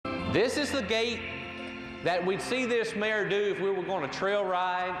This is the gait that we'd see this mare do if we were going to trail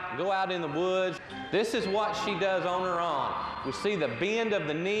ride, go out in the woods. This is what she does on her own. We see the bend of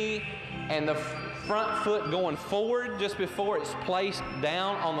the knee and the front foot going forward just before it's placed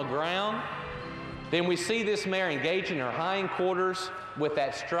down on the ground. Then we see this mare engaging her hindquarters with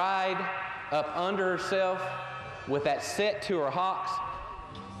that stride up under herself, with that set to her hocks.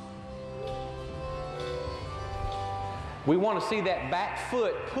 We want to see that back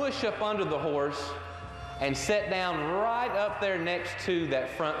foot push up under the horse and set down right up there next to that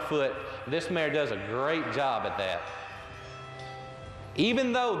front foot. This mare does a great job at that.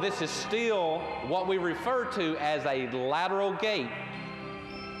 Even though this is still what we refer to as a lateral gait,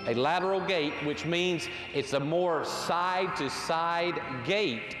 which means it's a more side-to-side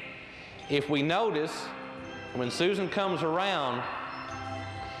gait. If we notice, when Susan comes around,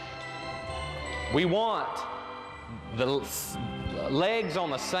 we want the legs on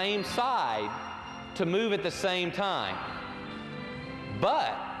the same side to move at the same time.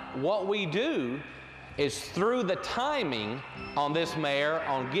 But what we do is through the timing on this mare,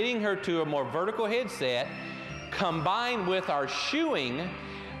 on getting her to a more vertical head set, combined with our shoeing,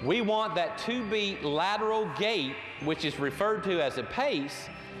 we want that 2-beat lateral gait, which is referred to as a pace,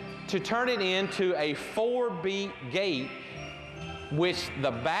 to turn it into a 4-beat gait, which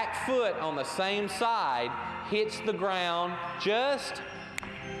the back foot on the same side hits the ground just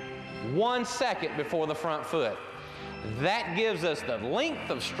 1 second before the front foot. That gives us the length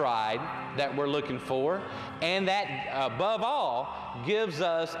of stride that we're looking for, and that, above all, gives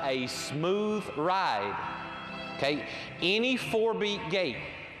us a smooth ride. Okay? Any 4-beat gait,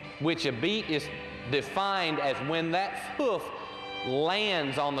 which a beat is defined as when that hoof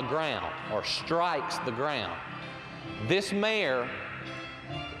lands on the ground or strikes the ground. This mare,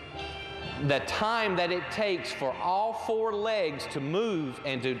 the time that it takes for all 4 legs to move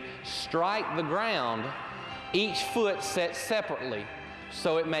and to strike the ground, each foot sets separately,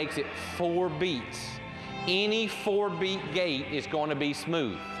 so it makes it 4 beats. Any 4-beat gait is going to be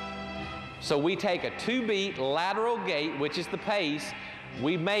smooth. So we take a 2-beat lateral gait, which is the pace.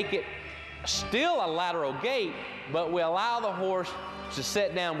 We make it still a lateral gait, but we allow the horse to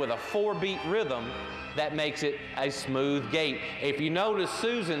set down with a 4-beat rhythm that makes it a smooth gait. If you notice,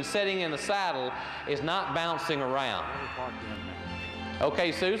 Susan sitting in the saddle is not bouncing around.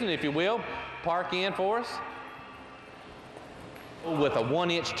 Okay, Susan, if you will, park in for us. With a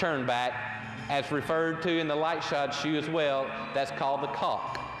 1-inch turn back, as referred to in the Flatshod shoe as well, that's called the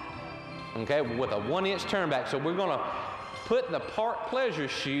cock. Okay, with a 1-inch turn back. So we're going to put the Park Pleasure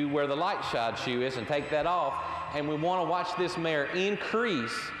shoe where the Flatshod shoe is and take that off, and we want to watch this mare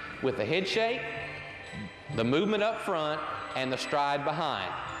increase with the head shake, the movement up front, and the stride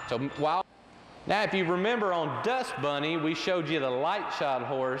behind. So now if you remember on Dust Bunny, we showed you the Flatshod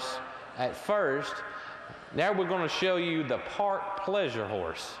horse at first. Now we're going to show you the Park Pleasure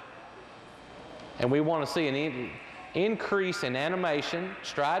horse. And we want to see an increase in animation,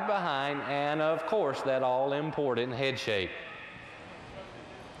 stride behind, and of course that all important head shake.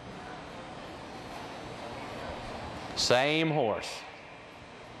 Same horse.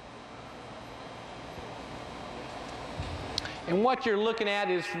 And what you're looking at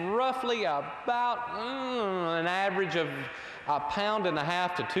is roughly about an average of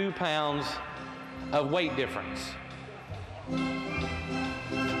 1.5 to 2 pounds of weight difference.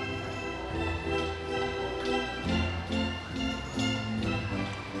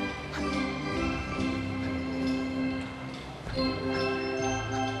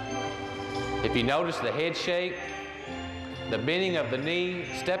 If you notice the head shake, the bending of the knee,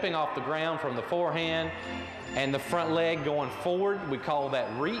 stepping off the ground from the forehand, and the front leg going forward, we call that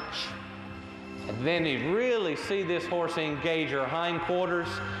reach. And then you really see this horse engage her hindquarters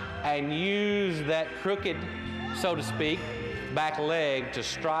and use that crooked, so to speak, back leg to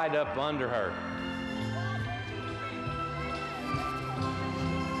stride up under her.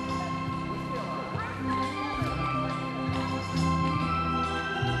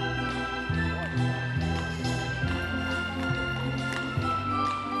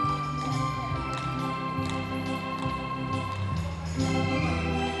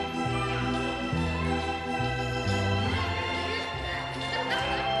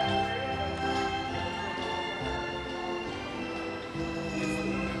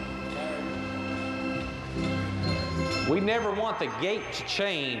 We never want the gait to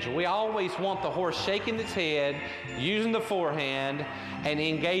change. We always want the horse shaking its head, using the forehand, and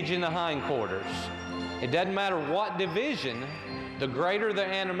engaging the hindquarters. It doesn't matter what division, the greater the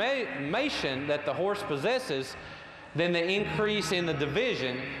animation that the horse possesses, then the increase in the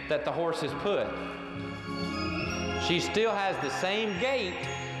division that the horse has put. She still has the same gait,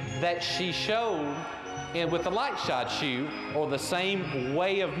 that she showed with the Flatshod shoe, or the same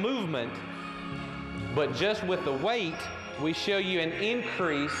way of movement, but just with the weight, we show you an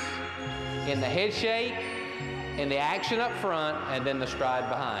increase in the head shake, in the action up front, and then the stride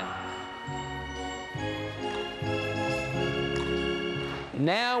behind.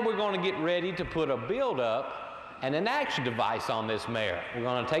 Now we're going to get ready to put a build-up and an action device on this mare. We're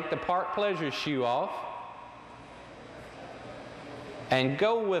going to take the Park Pleasure shoe off and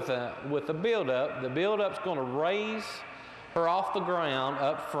go with a build-up. The build-up's going to raise her off the ground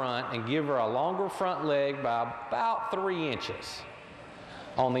up front and give her a longer front leg by about 3 inches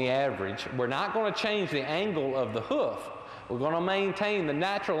on the average. We're not going to change the angle of the hoof. We're going to maintain the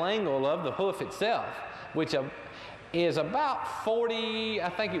natural angle of the hoof itself, which is about 40, I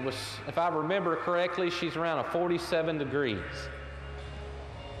think it was, if I remember correctly, she's around a 47 degrees.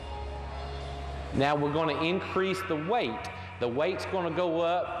 Now we're going to increase the weight. The weight's going to go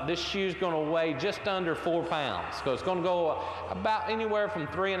up. This shoe's going to weigh just under 4 pounds. So it's going to go about anywhere from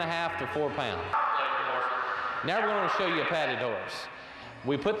 3.5 to 4 pounds. Now we're going to show you a padded horse.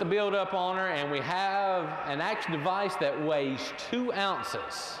 We put the build up on her, and we have an action device that weighs 2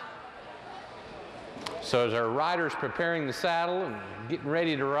 ounces. So as our rider's preparing the saddle and getting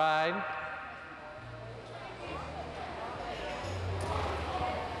ready to ride,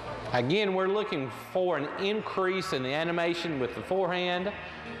 again, we're looking for an increase in the animation with the forehand,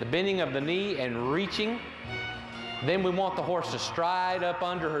 the bending of the knee, and reaching. Then we want the horse to stride up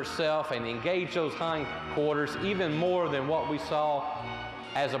under herself and engage those hind quarters even more than what we saw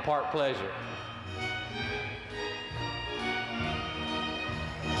as a Park Pleasure.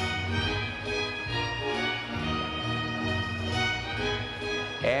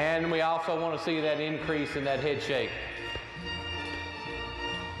 And we also want to see that increase in that head shake.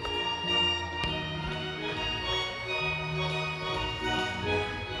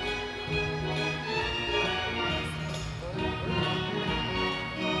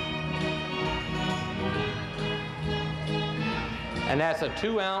 And that's a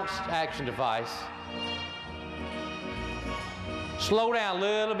 2-ounce action device. Slow down a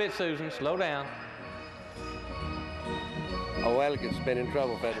little bit, Susan. Slow down. Oh, Ellicot's been in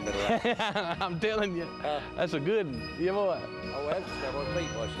trouble for that bit of I'm telling you, that's a good one. Yeah, boy. Oh, Ellicot's never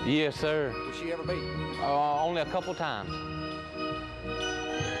beat, was she? Yes, sir. Was she ever beat? Only a couple times.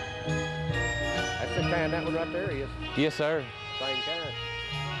 That's the kind, that one right there is. Yes, sir. Same kind.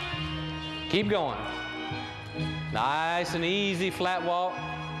 Keep going. Nice and easy flat walk.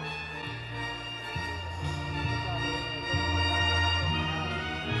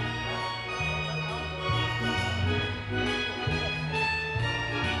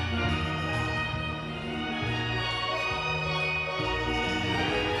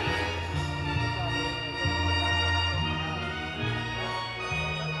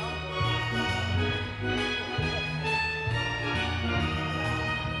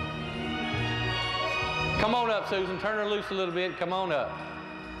 Come on up, Susan. Turn her loose a little bit. Come on up.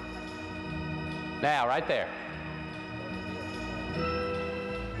 Now, right there.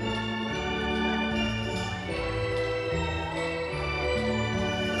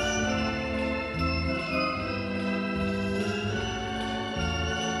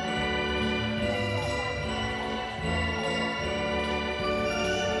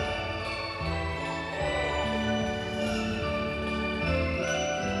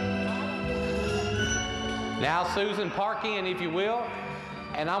 Now, Susan, park in, if you will,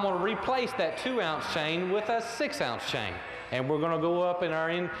 and I'm going to replace that 2-ounce chain with a 6-ounce chain. And we're going to go up in our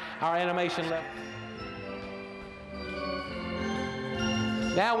animation level.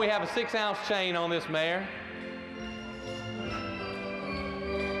 Now we have a 6-ounce chain on this mare.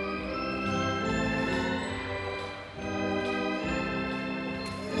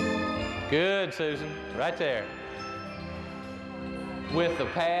 Good, Susan, right there. With the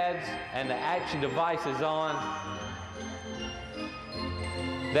pads and the action devices on.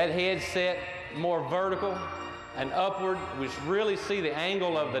 That head set more vertical and upward. We really see the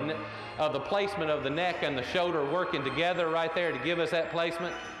angle of the placement of the neck and the shoulder working together right there to give us that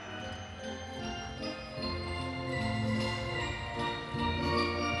placement.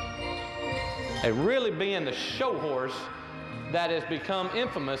 It really being the show horse that has become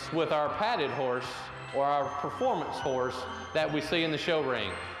infamous with our padded horse or our performance horse that we see in the show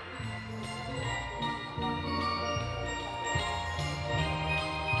ring.